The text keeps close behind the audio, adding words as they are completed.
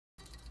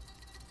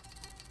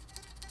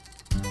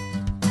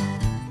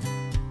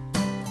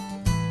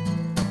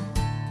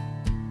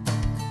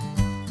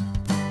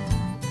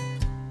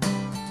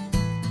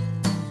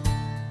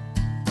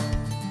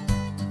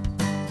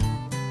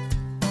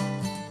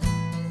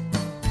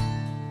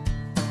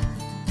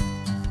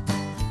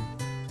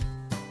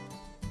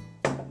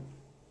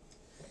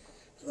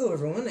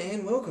Hello everyone,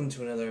 and welcome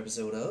to another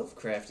episode of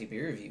Crafty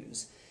Beer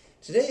Reviews.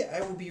 Today I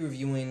will be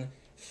reviewing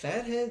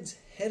Fatheads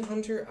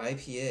Headhunter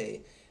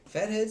IPA.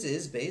 Fatheads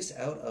is based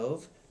out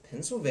of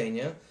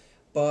Pennsylvania,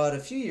 but a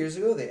few years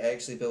ago they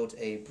actually built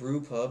a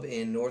brew pub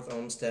in North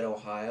Olmsted,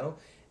 Ohio,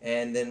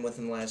 and then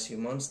within the last few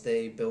months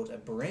they built a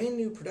brand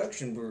new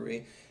production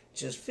brewery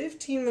just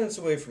 15 minutes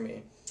away from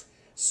me.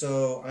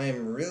 So I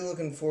am really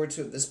looking forward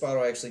to it. This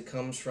bottle actually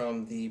comes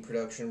from the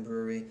production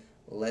brewery.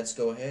 Let's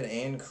go ahead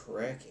and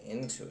crack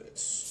into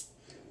it.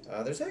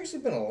 There's actually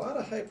been a lot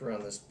of hype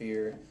around this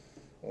beer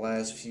the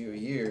last few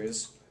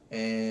years,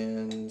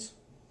 and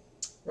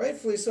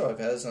rightfully so. I've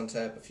had this on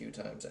tap a few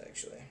times,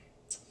 actually.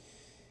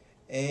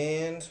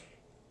 And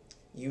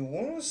you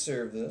want to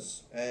serve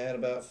this at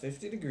about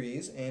 50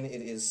 degrees, and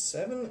it is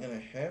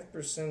 7.5%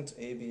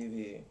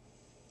 ABV.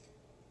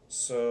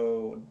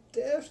 So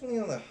definitely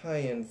on the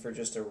high end for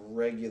just a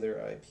regular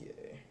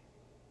IPA.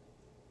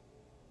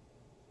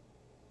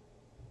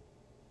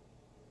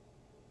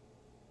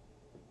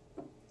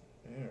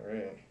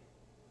 Alright.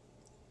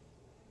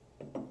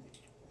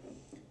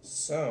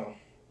 So,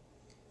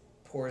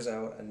 pours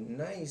out a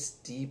nice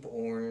deep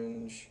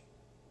orange,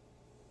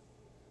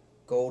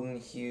 golden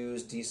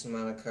hues, decent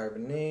amount of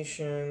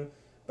carbonation,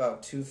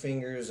 about 2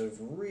 fingers of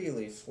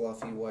really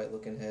fluffy white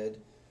looking head.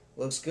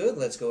 Looks good.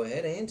 Let's go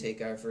ahead and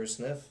take our first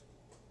sniff.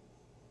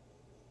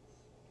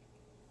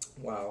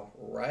 Wow,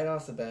 right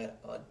off the bat,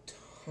 a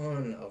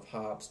ton of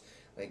hops,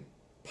 like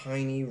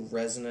piney,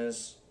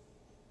 resinous,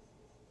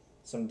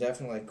 some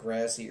definitely like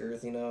grassy,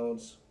 earthy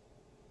notes,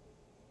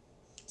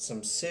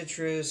 some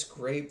citrus,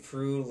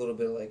 grapefruit, a little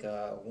bit like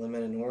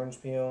lemon and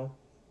orange peel,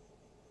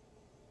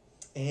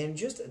 and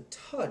just a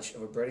touch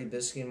of a bready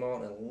biscuit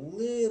malt and a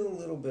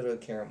little bit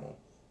of caramel.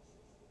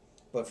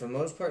 But for the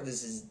most part,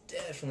 this is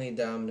definitely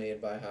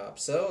dominated by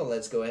hops. So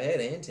let's go ahead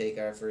and take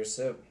our first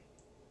sip.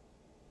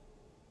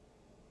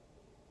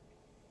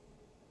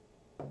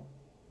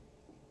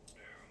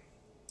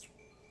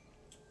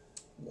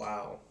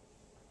 Wow.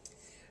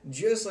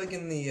 Just like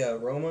in the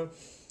aroma,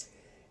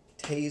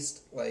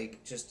 taste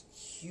like just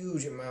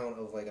huge amount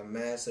of like a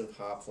massive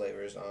hop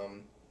flavors.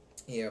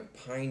 You have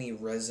piney,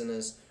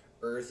 resinous,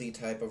 earthy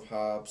type of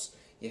hops.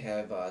 You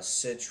have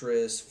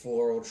citrus,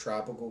 floral,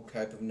 tropical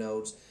type of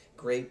notes.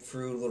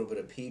 Grapefruit, a little bit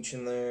of peach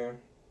in there.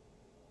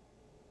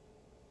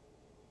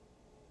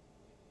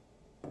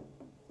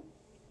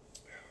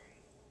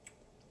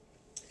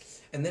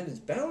 And then it's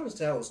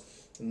balanced out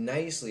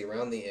nicely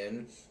around the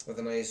end with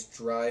a nice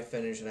dry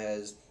finish. It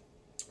has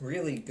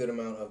really good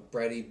amount of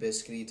bready,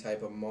 biscuity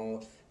type of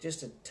malt.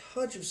 Just a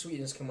touch of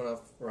sweetness coming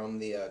off from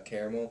the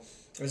caramel.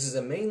 This is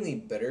a mainly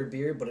bitter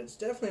beer, but it's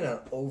definitely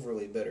not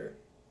overly bitter.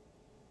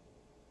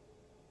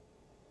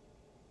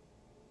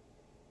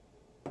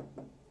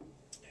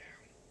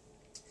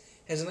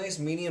 Has a nice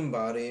medium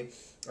body,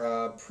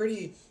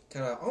 pretty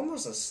kind of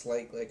almost a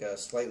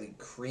slightly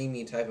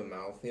creamy type of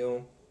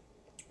mouthfeel.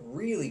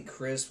 Really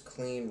crisp,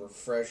 clean,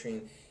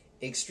 refreshing,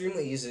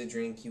 extremely easy to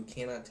drink. You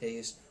cannot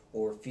taste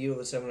or feel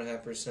the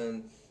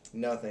 7.5%.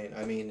 Nothing.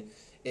 I mean,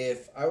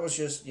 if I was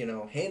just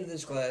handed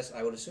this glass,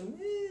 I would assume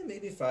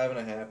maybe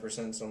 5.5%,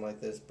 something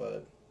like this.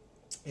 But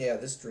yeah,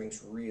 this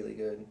drink's really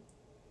good.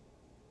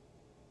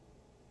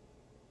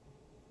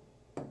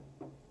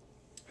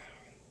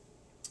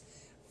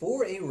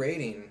 For a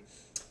rating,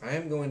 I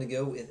am going to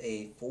go with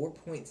a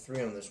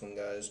 4.3 on this one,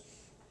 guys.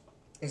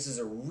 This is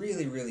a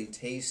really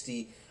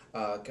tasty,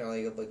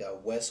 kind of like a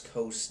West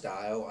Coast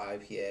style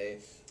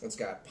IPA. It's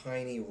got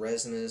piney,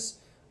 resinous,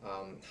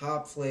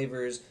 hop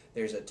flavors.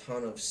 There's a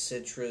ton of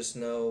citrus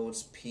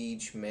notes,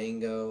 peach,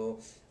 mango.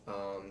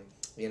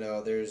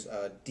 There's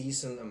a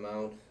decent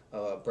amount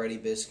of bready,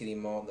 biscuity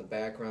malt in the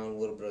background, a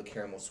little bit of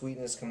caramel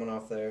sweetness coming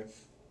off there.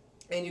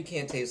 And you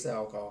can't taste the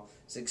alcohol.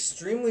 It's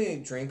extremely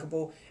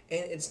drinkable,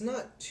 and it's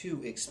not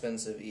too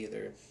expensive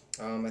either.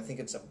 I think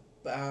it's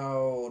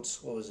about,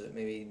 what was it,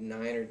 maybe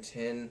 9 or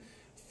 10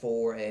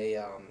 for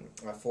a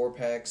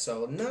 4-pack,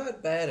 so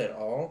not bad at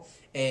all.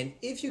 And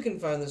if you can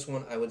find this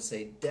one, I would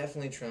say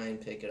definitely try and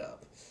pick it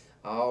up.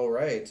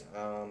 Alright,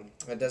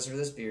 that does it for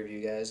this beer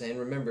review, guys. And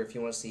remember, if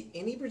you want to see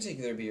any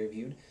particular beer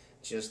reviewed,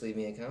 just leave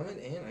me a comment,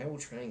 and I will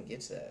try and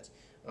get to that.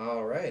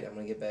 Alright, I'm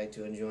going to get back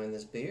to enjoying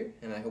this beer,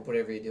 and I hope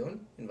whatever you're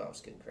doing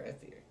involves good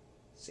craft beer.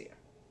 See ya.